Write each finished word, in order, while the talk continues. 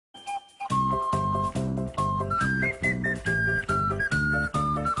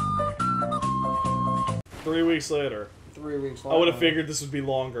3 weeks later. 3 weeks I later. would have figured this would be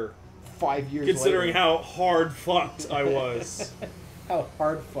longer. 5 years Considering later. how hard fucked I was. How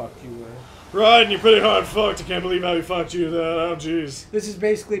hard fucked you were. Raiden, you're pretty hard fucked. I can't believe how he fucked you. Oh, jeez. This is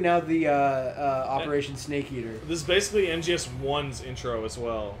basically now the Operation Snake Eater. This is basically MGS1's intro as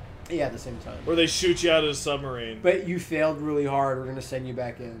well. Yeah, at the same time. Where they shoot you out of the submarine. But you failed really hard. We're gonna send you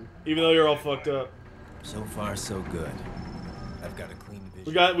back in. Even though you're all fucked up. So far, so good. I've got a clean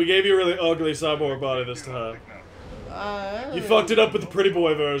vision. We gave you a really ugly cyborg body this time. You fucked it up with the pretty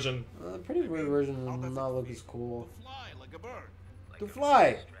boy version. The pretty boy version does not look as cool. To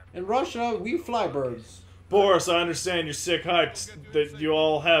fly! In Russia, we fly birds. Boris, I understand you're sick hyped that you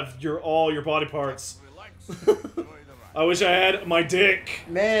all have all your body parts. I wish I had my dick.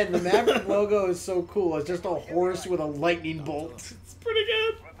 Man, the Maverick logo is so cool. It's just a horse with a lightning bolt. It's pretty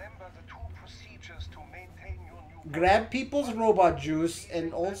good. Grab people's robot juice,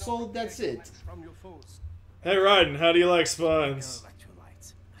 and also that's it. Hey Raiden, how do you like spines?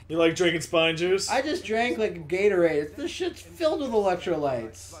 You like drinking spine juice? I just drank like a Gatorade. This shit's filled with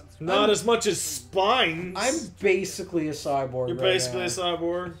electrolytes. Not as much as spines. I'm basically a cyborg. You're right basically now. a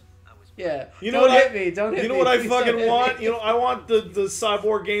cyborg. Yeah. You know Don't what hit me. Don't hit me. You know what I Please fucking don't hit want? me. You know, I want the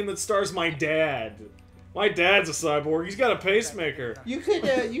cyborg game that stars my dad. My dad's a cyborg. He's got a pacemaker. You could,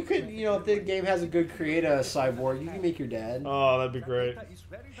 you know, if the game has a good creator cyborg, you can make your dad. Oh, that'd be great.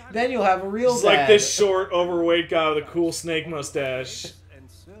 Then you'll have a real It's dad. like this short, overweight guy with a cool snake mustache.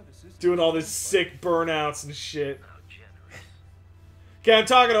 Doing all these sick burnouts and shit. Okay, I'm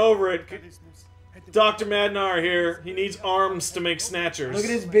talking over it. Dr. Madnar here. He needs arms to make snatchers. Look at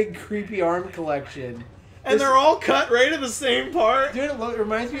his big creepy arm collection. And they're all cut right at the same part. Dude, it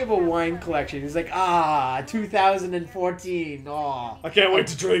reminds me of a wine collection. He's like, 2014. Aw. I can't wait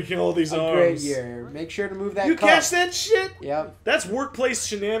to drink all these A arms. great year. Make sure to move that You cup. catch that shit? Yep. That's workplace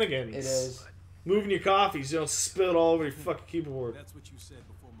shenanigans. It is. Moving your coffee so you don't spill it all over your fucking keyboard.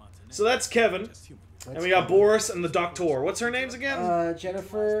 So that's Kevin. And we got Boris and the Doctor. What's her names again?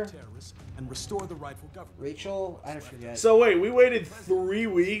 Jennifer. And restore the rightful government. Rachel. I forget. So wait, we waited 3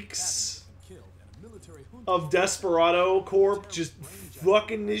 weeks of Desperado Corp just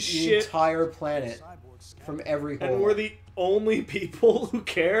fucking this the shit. entire planet. From every hole. And we're the only people who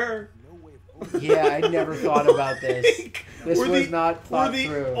care. Yeah, I never thought about this. This was not thought through.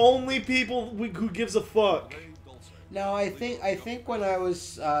 We're the only people who gives a fuck. No, I think when I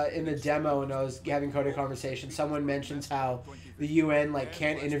was in the demo and I was having coded conversation, someone mentions how the UN like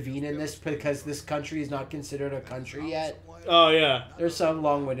can't intervene in this because this country is not considered a country yet. Oh yeah. There's some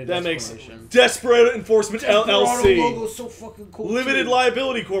long-winded explanation. Makes Desperado Enforcement Desperado LLC. logo's so fucking cool. Limited too.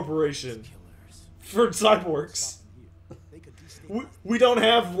 Liability Corporation for cyborgs. We don't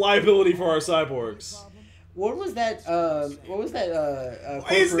have liability for our cyborgs. What was that?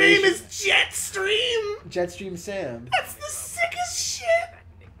 His name is Jetstream. Jetstream Sam. That's the sickest shit.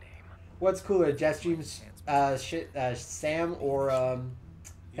 What's cooler, Jetstream Sam or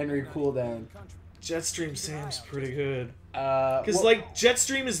Henry Cooldown? Jetstream Sam's pretty good. Because like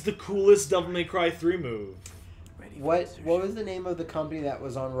Jetstream is the coolest Devil May Cry 3 move. What was the name of the company that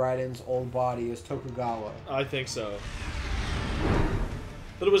was on Raiden's old body? It was Tokugawa. I think so.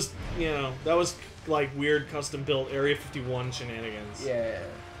 But it was, you know, that was like weird custom built Area 51 shenanigans. Yeah.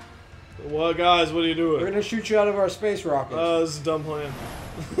 Well, guys, what are you doing? We're gonna shoot you out of our space rocket. This is a dumb plan.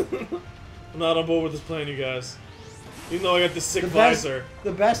 I'm not on board with this plan, you guys. Even though I got this sick visor.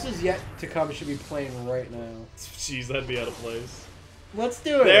 The best is yet to come. Should be playing right now. Jeez, that'd be out of place. Let's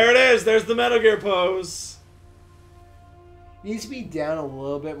do it. There it is. There's the Metal Gear pose. Needs to be down a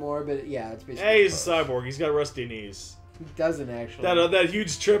little bit more, but yeah, it's basically. Hey, he's a cyborg. He's got rusty knees. He doesn't actually. That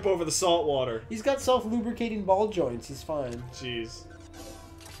huge trip over the salt water. He's got self-lubricating ball joints. He's fine. Jeez.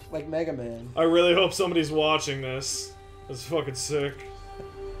 Like Mega Man. I really hope somebody's watching this. That's fucking sick.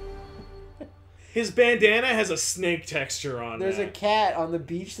 His bandana has a snake texture on it. There's a cat on the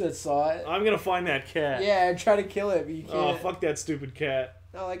beach that saw it. I'm gonna find that cat. Yeah, and try to kill it, but you can't. Oh, fuck that stupid cat.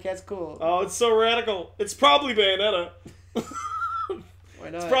 No, that cat's cool. Oh, it's so radical. It's probably Bayonetta. Why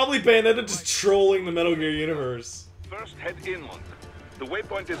not? It's probably Bayonetta just trolling the Metal Gear universe. First, head inland. The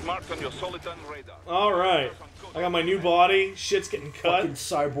waypoint is marked on your Soliton radar. Alright. I got my new body. Shit's getting cut. Fucking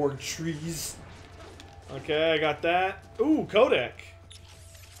cyborg trees. Okay, I got that. Ooh, codec.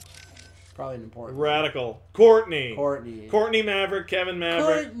 Probably an important. Radical. Courtney. Courtney. Courtney Maverick, Kevin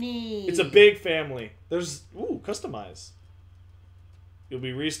Maverick. Courtney. It's a big family. There's customize. You'll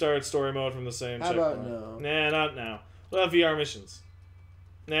be restart story mode from the same How checkpoint. about no? Nah, not now. We'll have VR missions.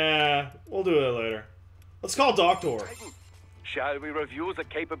 Nah, we'll do it later. Let's call Doctor. Shall we review the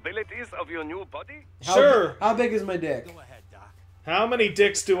capabilities of your new body? Sure. How big is my dick? Go ahead, Doc. How many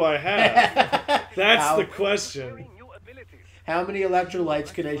dicks do I have? That's the question. How many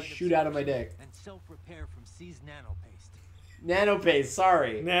electrolytes can I shoot out of my dick? And self-repair from C's nanopaste. Nanopaste,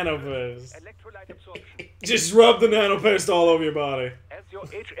 sorry. Nanopaste. Electrolyte absorption. Just rub the nanopaste all over your body. As your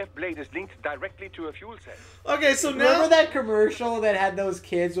HF blade is linked directly to a fuel cell. Okay, so now... Remember that commercial that had those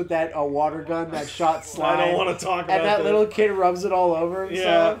kids with that water gun that shot slime? I don't want to talk about And that little kid rubs it all over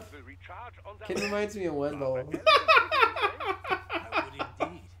himself? Will recharge on the Kid reminds me of Wendell. I would indeed.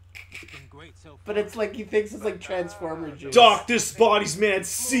 It's been great so far. But it's like he thinks it's like Transformer juice. Doc, this body's mad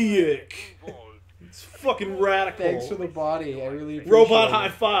sick. It's fucking radical. Thanks for the body. I really appreciate Robot it. high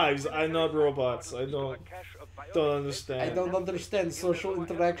fives. I'm not robots. I don't understand. I don't understand social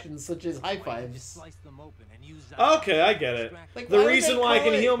interactions such as high Just fives. slice them open and use that. Okay, I get it. Like, The why would reason they why I call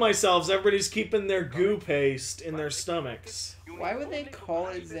can it- heal myself is everybody's keeping their goo paste in their stomachs. Why would they call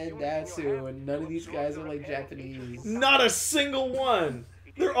it Zandatsu and none of these guys are like Japanese? Not a single one.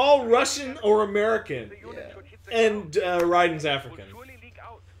 They're all Russian or American. Yeah. And Raiden's African.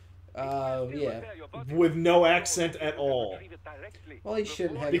 Yeah. With no accent at all. Well, he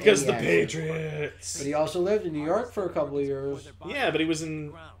shouldn't have. Because any the accent. Patriots. But he also lived in New York for a couple of years. Yeah, but he was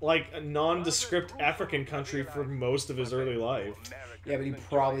in, like, a nondescript African country for most of his early life. Yeah, but he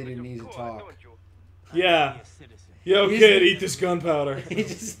probably didn't need to talk. Yeah. Be a citizen. Yo, He's- kid, eat this gunpowder. He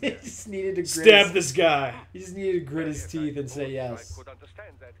just needed to grit Stab his, this guy. He just needed to grit his teeth and say yes. I could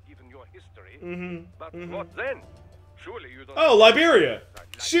understand that given your history. Mm-hmm. But what then? Surely you don't. Oh, Liberia.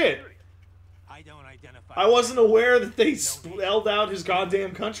 Shit. I don't identify. I wasn't aware that they spelled out his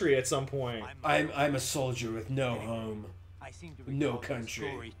goddamn country at some point. I'm a soldier with no home. I seem to No recall that country.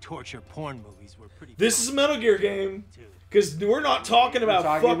 Story torture porn movies were pretty. This is a Metal Gear game. Because we're not talking about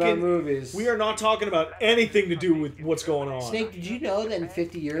Talking fucking... about movies. We are not talking about anything to do with what's going on. Snake, did you know that in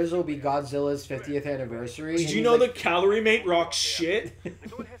 50 years will be Godzilla's 50th anniversary? Did And you he's know like, that Calorie Mate rocks shit?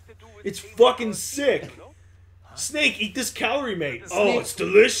 It's fucking sick. Snake, eat this Calorie Mate. Oh, Snake- it's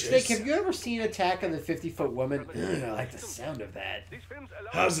delicious. Snake, have you ever seen Attack of the 50-Foot Woman? Ugh, I like the sound of that.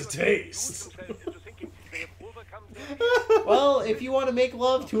 How's it taste? Well, if you want to make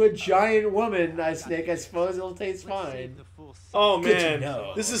love to a giant woman, Snake, I suppose it'll taste fine. the full set. Oh, Good to man.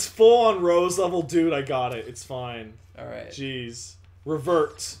 know. This is full on Rose level. Dude, I got it. It's fine. Alright. Jeez.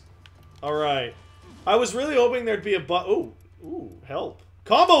 Revert. Alright. I was really hoping there'd be a Ooh. Ooh, help.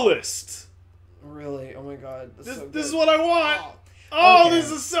 Combo list! Really? Oh my god. That's so This is good. what I want! Oh, Okay.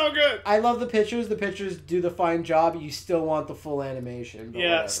 this is so good! I love the pictures. The pictures do the fine job. You still want the full animation. But Yeah,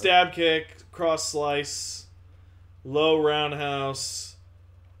 whatever. stab kick, cross slice, low roundhouse,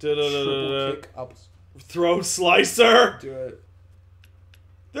 Triple kick up. throat slicer. Do it.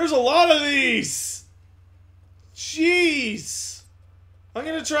 There's a lot of these! Jeez! I'm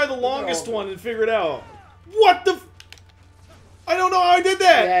gonna try the longest one and figure it out. What the f- I don't know how I did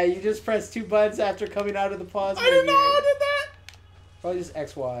that! Yeah, you just press 2 buttons after coming out of the pause I didn't know menu. how I did that! Probably just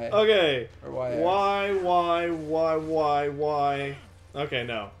X, Y. Okay. Or Y. Y. Okay,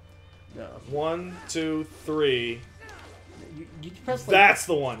 no. No. 1, 2, 3. You press like... That's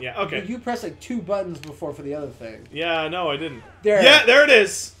the one. Yeah, okay. You press like 2 buttons before for the other thing. Yeah, no, I didn't. There. Yeah, there it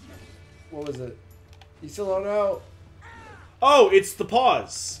is! What was it? You still don't know? Oh, it's the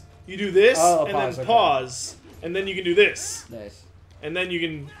pause. You do this, Oh, and pause, then okay. pause, and then you can do this. Nice. And then you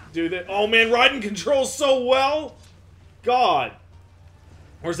can do that. Oh man, Raiden controls so well! God.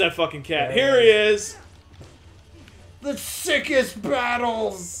 Where's that fucking cat? There Here he he is! The sickest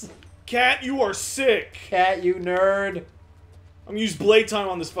battles! Cat, you are sick! Cat, you nerd. I'm gonna use blade time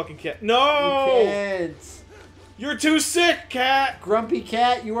on this fucking cat. You No! can't. You're too sick, cat! Grumpy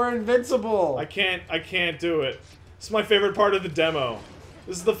cat, you are invincible. I can't do it. This is my favorite part of the demo.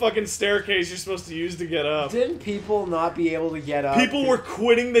 This is the fucking staircase you're supposed to use to get up. Didn't people not be able to get up? People were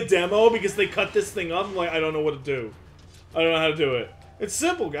quitting the demo because they cut this thing up. I'm like, I don't know what to do. I don't know how to do it. It's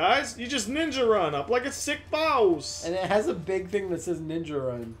simple, guys. You just ninja run up like a sick boss. And it has a big thing that says Ninja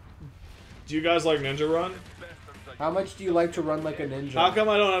Run. Do you guys like ninja run? How much do you like to run like a ninja? How come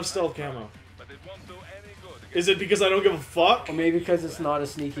I don't have stealth camo? Is it because I don't give a fuck? Or maybe because it's not a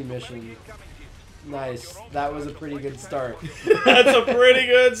sneaky mission. Nice. That was a pretty good start. That's a pretty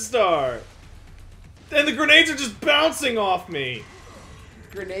good start. And the grenades are just bouncing off me.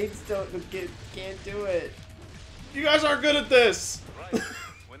 Grenades can't do it. You guys aren't good at this.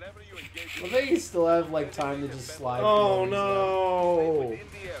 Well, they can still have like time to just slide. Oh through these, no. In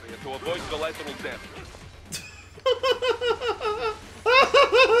the area to avoid collateral damage.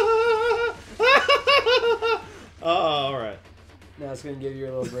 Oh, alright. though. Now it's gonna give you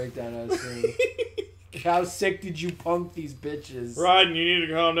a little breakdown. I assume. How sick did you punk these bitches? Raiden, you need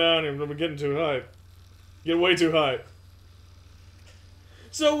to calm down. I'm getting too hype. Get way too hype.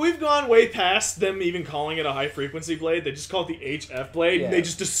 So we've gone way past them even calling it a high-frequency blade. They just call it the HF blade, and they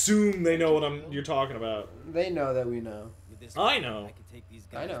just assume they know what you're talking about. They know that we know. I know. I could take these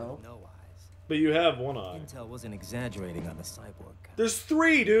I guys know. with no eyes. But you have one eye. Intel wasn't exaggerating on the cyborg count. There's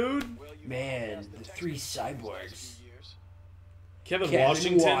 3, dude! Man, the 3 cyborgs. Kevin Kevin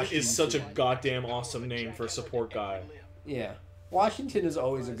Washington is such a Washington. goddamn awesome name for a support guy. Yeah. Washington is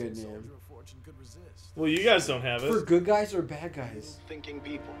always a good name. Soldier of fortune could resist. Well, you guys don't have For it. good guys or bad guys? Thinking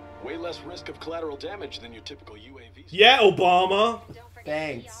people. Way less risk of collateral damage than your typical UAV. Yeah, Obama!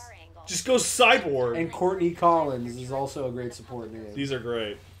 Thanks. Just go cyborg. And Courtney Collins is also a great support name. These are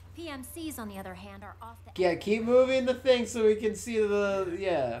great. PMCs, on the other hand, are off the... Yeah, keep moving the thing so we can see the...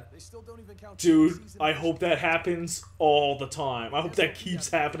 Yeah. They still don't even count Dude, PMCs in I hope that happens all the time. I hope that keeps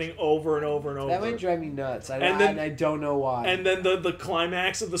happening over and over and over. That might drive me nuts. And then- and I don't know why. And then the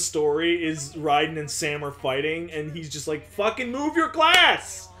climax of the story is Raiden and Sam are fighting, and he's just like, fucking move your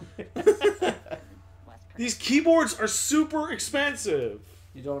glass! These keyboards are super expensive.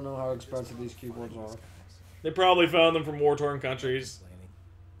 You don't know how expensive these keyboards are. They probably found them from war-torn countries.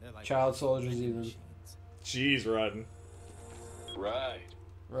 They're like Child soldiers even. machines. Jeez, Raiden. Right.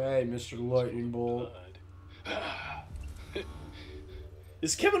 Right, Mr. Lightning Bolt.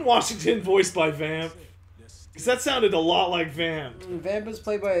 Is Kevin Washington voiced by Vamp? Because that sounded a lot like Vamp. Vamp is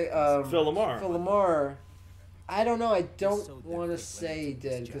played by Phil Lamar. Phil Lamar. I don't know. I don't want to say he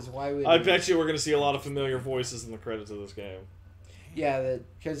did because why would? I he? bet you we're going to see a lot of familiar voices in the credits of this game. Yeah,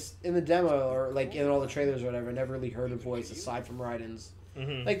 because in the demo or like in all the trailers or whatever, I never really heard a voice aside from Raiden's.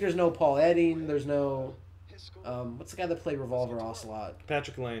 Mm-hmm. Like, there's no Paul Edding. There's no. What's the guy that played Revolver Ocelot?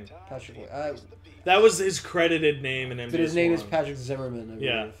 Patrick Lane. Patrick. That was his credited name in MGS1. But his name is Patrick Zimmerman. I believe.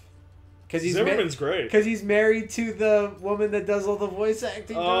 Yeah. Because he's Zimmerman's great. Because he's married to the woman that does all the voice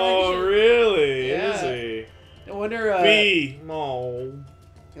acting. Oh, direction. really? Yeah. Is he? I wonder. No.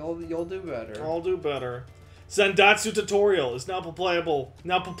 You'll do better. I'll do better. Zendatsu tutorial is now playable.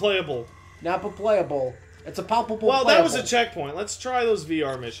 Now playable. Not playable. It's a palpable. Well, that was a playable. checkpoint. Let's try those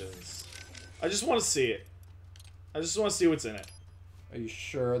VR missions. I just want to see it. I just want to see what's in it. Are you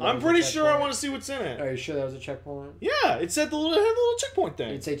sure? That I'm was a pretty sure I checkpoint? want to see what's in it. Are you sure that was a checkpoint? Yeah, it said it had the little checkpoint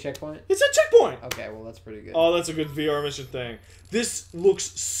thing. You'd say checkpoint? It said checkpoint. Okay, well that's pretty good. Oh, that's a good VR mission thing. This looks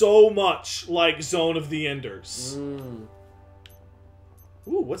so much like Zone of the Enders. Mm.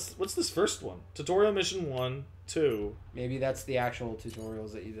 Ooh, what's this first one? Tutorial mission 1, 2. Maybe that's the actual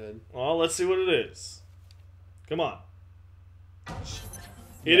tutorials that you did. Well, let's see what it is. Come on.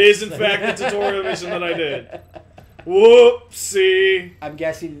 It is, in fact, the tutorial mission that I did. Whoopsie. I'm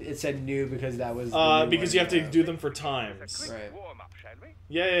guessing it said new because that was. Because you have to do them for times. Right.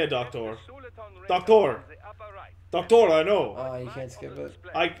 Yeah, doctor. Doctor, I know. Oh, you can't skip it.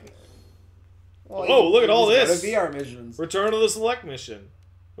 Oh, Well, look at all you just this. go to VR missions. Return to the select mission.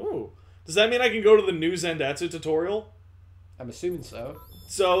 Ooh. Does that mean I can go to the new Zendatsu tutorial? I'm assuming so.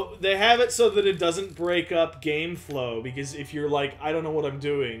 So, they have it so that it doesn't break up game flow, because if you're like, I don't know what I'm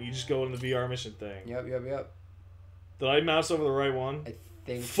doing, you just go in the VR mission thing. Yep. Did I mouse over the right one? I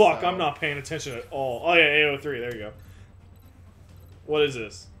think. Fuck, so. I'm not paying attention at all. Oh yeah, AO3, there you go. What is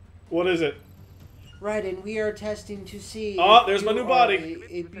this? What is it? Raiden, we are testing to see. Oh, if there's my you new are body.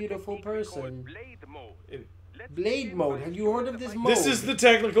 A beautiful person. Blade mode. Blade mode. Have you heard of this mode? This is the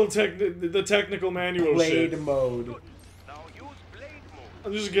technical manual Blade shit. mode. Now use blade mode.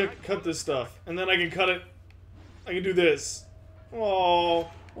 I'm just gonna cut this stuff, and then I can cut it. I can do this. Oh.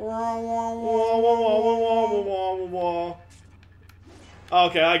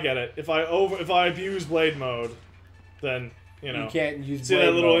 Okay, I get it. If I abuse blade mode, then you know. You can't use. See blade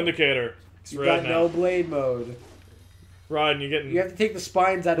that little mode. indicator? It's You red got now. no blade mode. Raiden, you're getting. You have to take the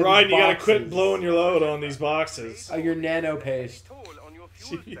spines out of Raiden, these you gotta boxes. quit blowing your load on these boxes. Oh, your nano paste. Toll on your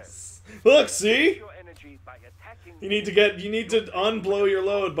fuel cell. Jeez. Look, see? Your energy by attacking You need to unblow your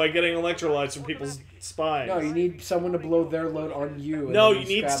load by getting electrolytes from people's spines. No, you need someone to blow their load on you. and No, then you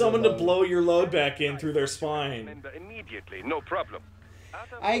need scrap the someone to load. blow your load back in through their spine. member immediately, no problem.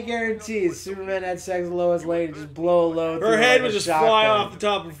 I guarantee if Superman had sex with Lois Lane and just blow a load Her through head like would a just shotgun. fly off the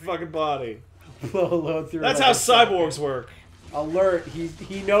top of her fucking body. Blow a load through That's like how a shotgun. cyborgs work. Alert,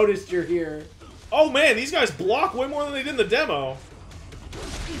 he noticed you're here. Oh man, these guys block way more than they did in the demo.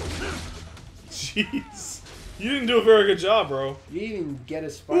 Jeez. You didn't do a very good job, bro. You didn't even get a Ooh,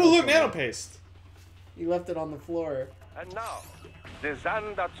 spinal look, cord. nano paste. You left it on the floor. And now, the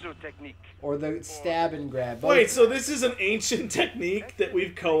Zandatsu technique. Or the stab and grab. Wait, so this is an ancient technique that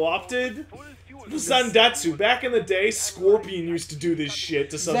we've co-opted? The Zandatsu. Back in the day, Scorpion used to do this shit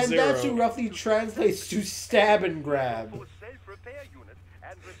to Zendatsu Sub-Zero. roughly translates to stab and grab. Self-repair unit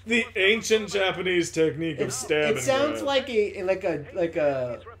and The ancient Japanese technique of stabbing. It sounds grab. like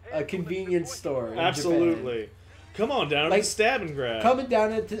a convenience store. In Absolutely. Japan. Come on down Like, and stab and grab. Coming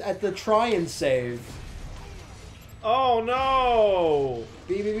down at the try and save. Oh no!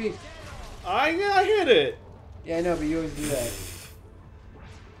 B. I hit it. Yeah, I know, but you always do that.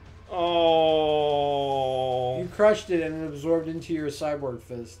 Oh. You crushed it and it absorbed into your cyborg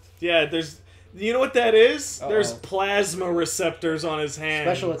fist. Yeah, there's. You know what that is? Uh-oh. There's plasma receptors on his hands.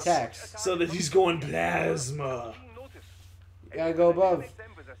 Special attacks. So that he's going plasma. You gotta go above.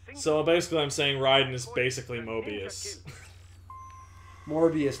 So basically, I'm saying Raiden is basically Mobius.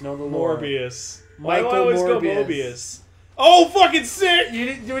 Morbius, know the lore. Morbius. Michael Why do I always go Morbius. Mobius? Oh, fucking sick! You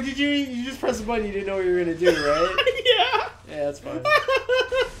didn't. What did you just press a button? You didn't know what you were gonna do, right? Yeah. Yeah, that's fine.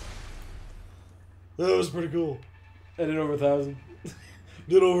 That was pretty cool. I did over 1,000.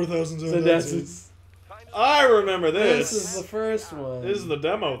 Did over thousands of So thousands. I remember This this. is the first one. This is the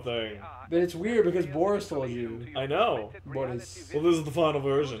demo thing. But it's weird because Boris told you. I know. Boris. Well, this is the final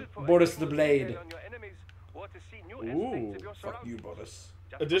version. Boris the Blade. Ooh. Fuck you, Boris.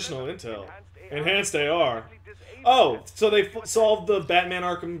 Additional intel. Enhanced AR. Oh, so they solved the Batman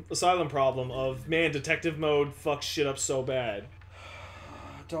Arkham Asylum problem of, man, detective mode fucks shit up so bad.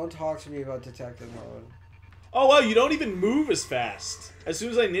 Don't talk to me about detective mode. Oh, wow, you don't even move as fast. As soon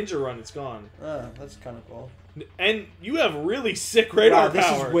as I ninja run, it's gone. That's kind of cool. And you have really sick radar Wow, this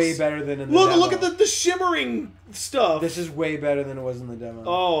powers. is way better than in the Look, demo. look at the shimmering stuff. This is way better than it was in the demo.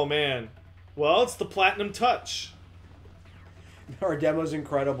 Oh, man. Well, it's the Platinum Touch. Our demo's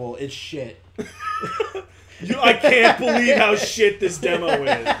incredible. It's shit. I can't believe how shit this demo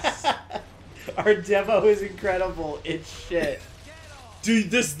is. Our demo is incredible. It's shit. Dude,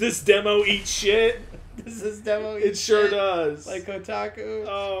 this demo eats shit? This is demo. It sure does. Like Kotaku.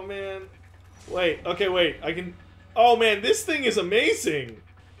 Oh, man. Wait, okay, wait. I can... Oh, man, this thing is amazing.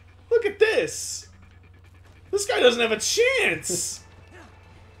 Look at this. This guy doesn't have a chance.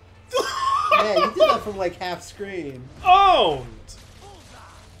 Yeah, you did that from like half screen. Owned.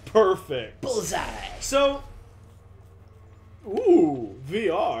 Perfect. Bullseye. So... Ooh,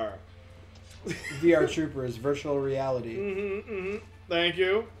 VR. VR Troopers, virtual reality. Thank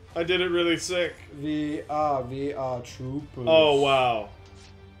you. I did it really sick. VR Troopers. Oh, wow.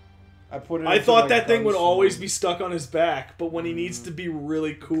 I put it. I into thought my that thing would gun always sword. be stuck on his back, but when he needs to be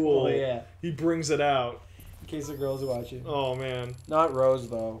really cool, Oh, yeah. he brings it out. In case the girls are watching. Oh, man. Not Rose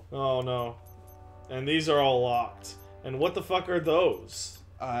though. Oh, no. And these are all locked. And what the fuck are those?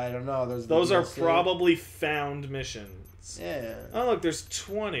 I don't know. Those are DLC. probably found missions. Yeah. Oh, look, there's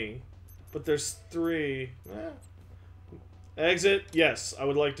 20. But there's 3. Exit. Yes, I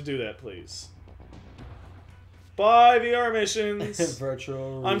would like to do that, please. Bye, VR missions. Virtual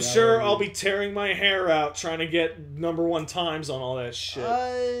reality. I'm sure I'll be tearing my hair out trying to get #1 times on all that shit.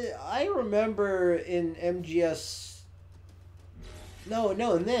 I remember in MGS. No,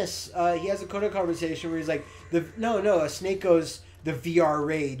 in this, he has a Coda conversation where he's like, Snake goes, the VR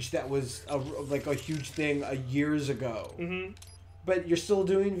rage that was like a huge thing years ago. Mm-hmm. But you're still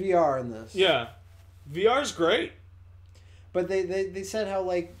doing VR in this. Yeah, VR's great. But they said how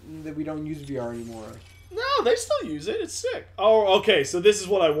like that we don't use VR anymore. No, they still use it. It's sick. Oh, okay. So this is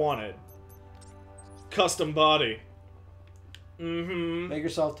what I wanted. Custom body. Mm-hmm. Make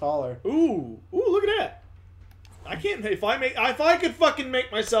yourself taller. Ooh, look at that. I can't. If I could fucking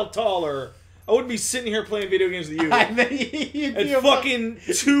make myself taller, I wouldn't be sitting here playing video games with you I mean, you'd be at fucking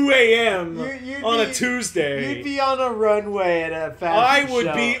 2 a.m. You'd on be- a Tuesday. You'd be on a runway at a fashion I would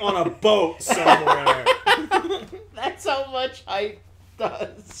show. be on a boat somewhere. That's how much height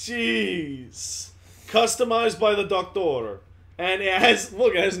does. Jeez. Customized by the doctor. And it has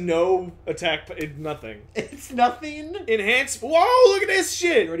no attack, nothing. It's nothing. Enhance. Whoa, look at this You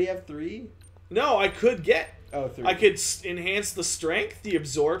shit. already have 3? No, I could get. Oh, 3. I could enhance the strength, the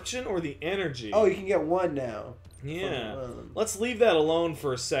absorption, or the energy. Oh, you can get 1 now. Yeah. From, Let's leave that alone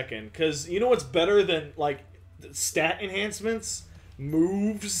for a second. Because you know what's better than, like, stat enhancements?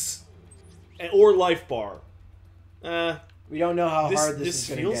 Moves? Or life bar. we don't know how hard this is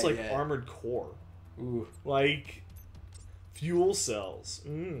going to get feels like yet. Armored Core. Ooh. Like fuel cells.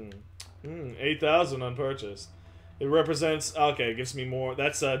 8,000 unpurchased. It represents. Okay, it gives me more.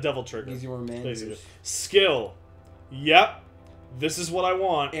 That's Devil Trigger. Gives you more man basically. juice. Skill. Yep. This is what I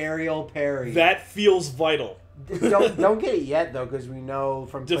want. Aerial parry. That feels vital. don't get it yet though, because we know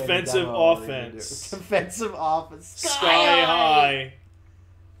from playing the Defensive demo what we're gonna offense. do. Defensive offense. Sky high.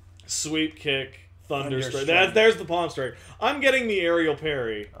 Sweep kick. Thunder strike. There's the palm strike. I'm getting the aerial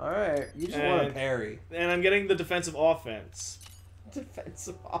parry. All right, you just want a parry. And I'm getting the defensive offense.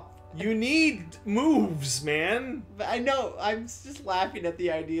 Defensive offense. You need moves, man. I know. I'm just laughing at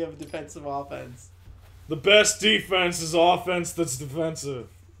the idea of defensive offense. The best defense is offense that's defensive.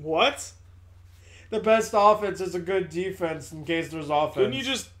 What? The best offense is a good defense in case there's offense. Couldn't you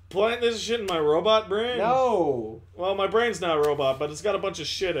just plant this shit in my robot brain? No. Well, my brain's not a robot, but it's got a bunch of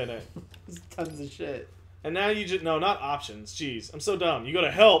shit in it. There's tons of shit. And now you just... No, not options. Jeez, I'm so dumb. You go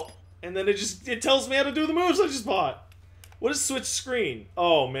to help, and then it tells me how to do the moves I just bought. What is switch screen?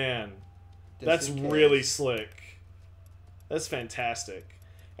 Oh, man. That's really slick. That's fantastic.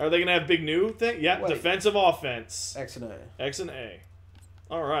 Are they going to have big new thing? Yeah, Wait. defensive offense. X and A. X and A.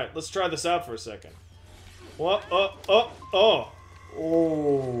 Alright, let's try this out for a second. What? Oh.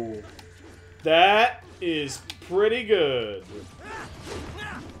 That is pretty good.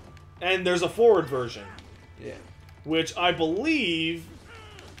 And there's a forward version. Yeah. Which I believe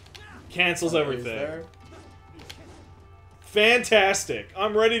cancels everything. Fantastic.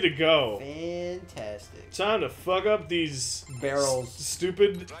 I'm ready to go. Fantastic. Time to fuck up these barrels.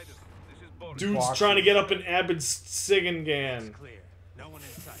 Stupid dudes trying to get up in Abedsigan.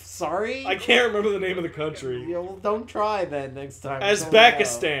 Sorry? I can't remember the name of the country. Yeah, well, don't try then next time.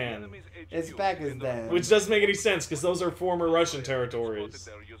 Uzbekistan. Uzbekistan. Which doesn't make any sense, because those are former Russian territories.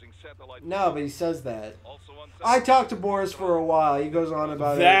 No, but he says that. I talked to Boris for a while. He goes on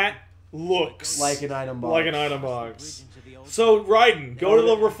about that looks like an item box. Like an item box. So, Raiden, go to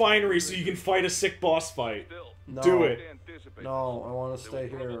the refinery so you can fight a sick boss fight. No. Do it. No, I want to stay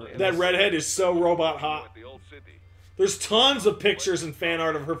here. That redhead is so robot hot. There's tons of pictures and fan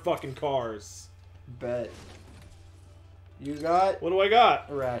art of her fucking cars. Bet. You got? What do I got?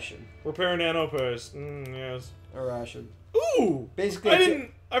 A ration. Repair nanopurse. Yes. A ration. Ooh!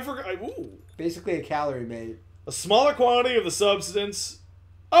 Basically, I forgot. Ooh. Basically a calorie mate. A smaller quantity of the substance.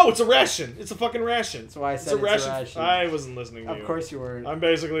 Oh, it's a ration. It's a fucking ration. That's why I said it's a ration. I wasn't listening to you. Of course you weren't. I'm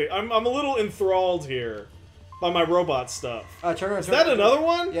a little enthralled here by my robot stuff. Turn around. Is that another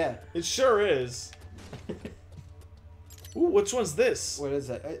one? Yeah. It sure is. Ooh, which one's this? What is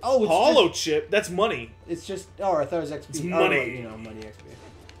that? Oh, it's Hollow chip. That's money. It's just. Oh, I thought it was XP. It's money. Oh, you know, money XP.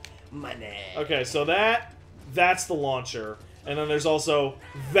 Money. Okay, so that's the launcher. And then there's also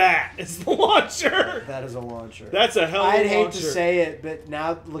that. It's the launcher. That is a launcher. That's a hell of a launcher. I'd hate to say it, but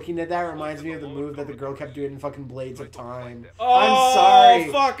now looking at that reminds me of the move that the girl kept doing in fucking Blades of Time. Oh, I'm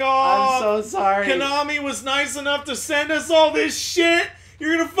sorry. Fuck off. I'm so sorry. Konami was nice enough to send us all this shit.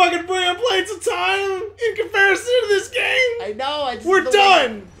 You're gonna fucking bring up Blades of Time in comparison to this game? I know. We're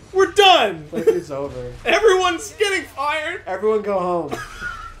done. We're done. It's over. Everyone's getting fired. Everyone go home.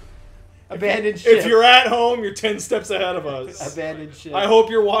 Abandoned ship. If you're at home, you're 10 steps ahead of us. Abandoned ship. I hope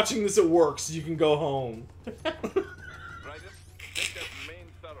you're watching this at work so you can go home.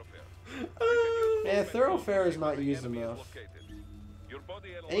 Yeah, thoroughfare is not used enough.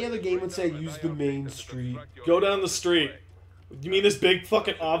 Any other game would say use the main street. Go down the street. You mean this big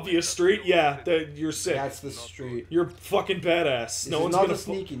fucking obvious street? Yeah, you're sick. That's the street. You're fucking badass. No one's gonna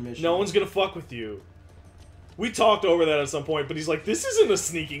sneaking mission. No one's gonna fuck with you. We talked over that at some point, but he's like, this isn't a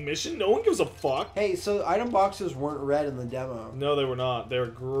sneaking mission. No one gives a fuck. Hey, so item boxes weren't red in the demo. No, they were not. They were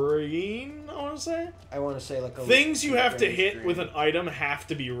green, I want to say. I want to say like a... Things you have to hit green. with an item have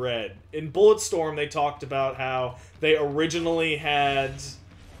to be red. In Bulletstorm, they talked about how they originally had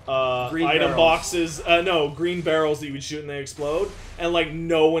item boxes. No, green barrels that you would shoot and they explode. And like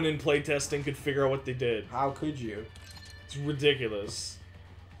no one in playtesting could figure out what they did. How could you? It's ridiculous.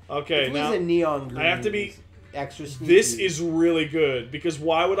 Okay, if it now was a neon green. I have to be... Extra sneaky. This is really good, because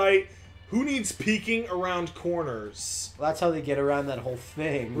why would I... Who needs peeking around corners? Well, that's how they get around that whole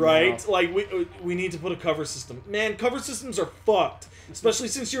thing. Right? You know? Like, we need to put a cover system. Man, cover systems are fucked. Especially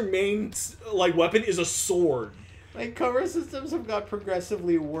since your main, like, weapon is a sword. Like, cover systems have got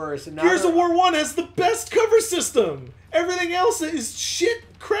progressively worse. And now Gears of War 1 has the best cover system! Everything else is shit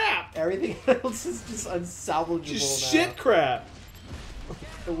crap! Everything else is just unsalvageable Just now. shit crap!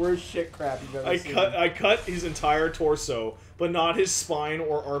 The worst shit crap you've ever seen. I cut his entire torso, but not his spine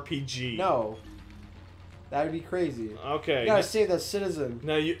or RPG. No. That would be crazy. Okay. You gotta save that citizen.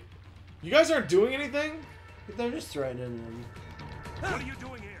 Now you guys aren't doing anything? They're just threatening him. What are you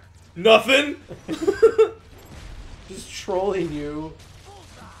doing here? Nothing! Just trolling you.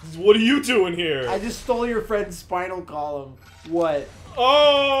 What are you doing here? I just stole your friend's spinal column. What?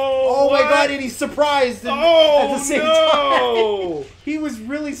 Oh! Oh my god, and he's surprised at the same time. He was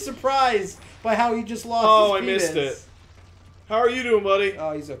really surprised by how he just lost his penis. I missed it. How are you doing, buddy?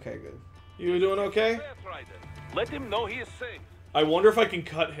 Oh, he's okay, good. You doing okay? Let him know he is safe. I wonder if I can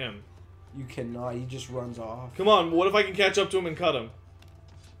cut him. You cannot, he just runs off. Come on, what if I can catch up to him and cut him?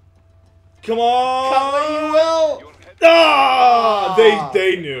 Come on! Cut what you will! Ah!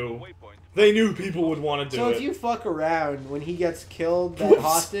 They knew. They knew people would want to do So it. if you fuck around when he gets killed, that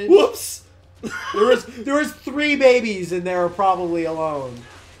hostage. Whoops! There was 3 babies and they were probably alone.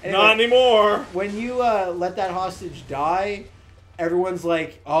 Anyway, Not anymore. when you let that hostage die, everyone's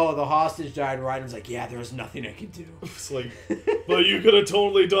like, "Oh, the hostage died." Raiden's like, "Yeah, there was nothing I could do." It's like, but you could have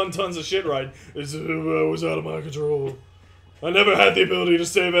totally done tons of shit, right? It was out of my control. I never had the ability to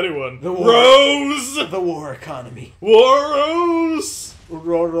save anyone. The war. Rose! The war economy. War Rose!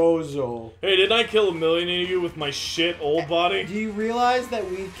 Rorozo. Hey, didn't I kill 1 million of you with my shit old body? Do you realize that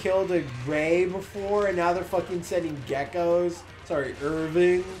we killed a Ray before and now they're fucking sending geckos? Sorry,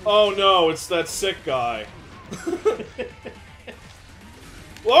 Irving. Oh no, it's that sick guy.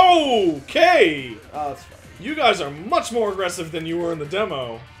 Whoa! Okay! Oh, that's fine. You guys are much more aggressive than you were in the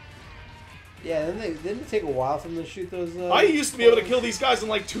demo. Yeah, didn't it take a while for them to shoot those? I used to be able to kill these guys in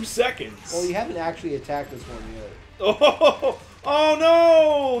like 2 seconds. Well, you haven't actually attacked this one yet. Oh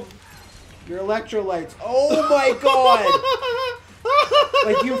no! Your electrolytes. Oh my god!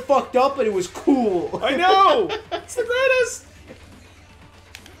 Like you fucked up, but it was cool. I know! It's the greatest!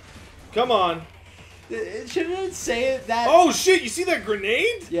 Come on. Shouldn't it say that? Oh shit! You see that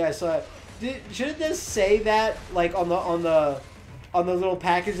grenade? Yeah, so shouldn't this say that like on the little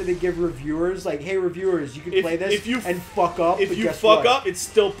package that they give reviewers? Like, hey reviewers, you can play this and fuck up. If but you guess fuck what? up, it's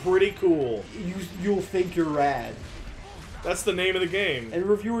still pretty cool. You'll think you're rad. That's the name of the game. And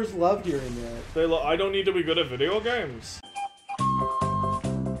reviewers love hearing that. I don't need to be good at video games.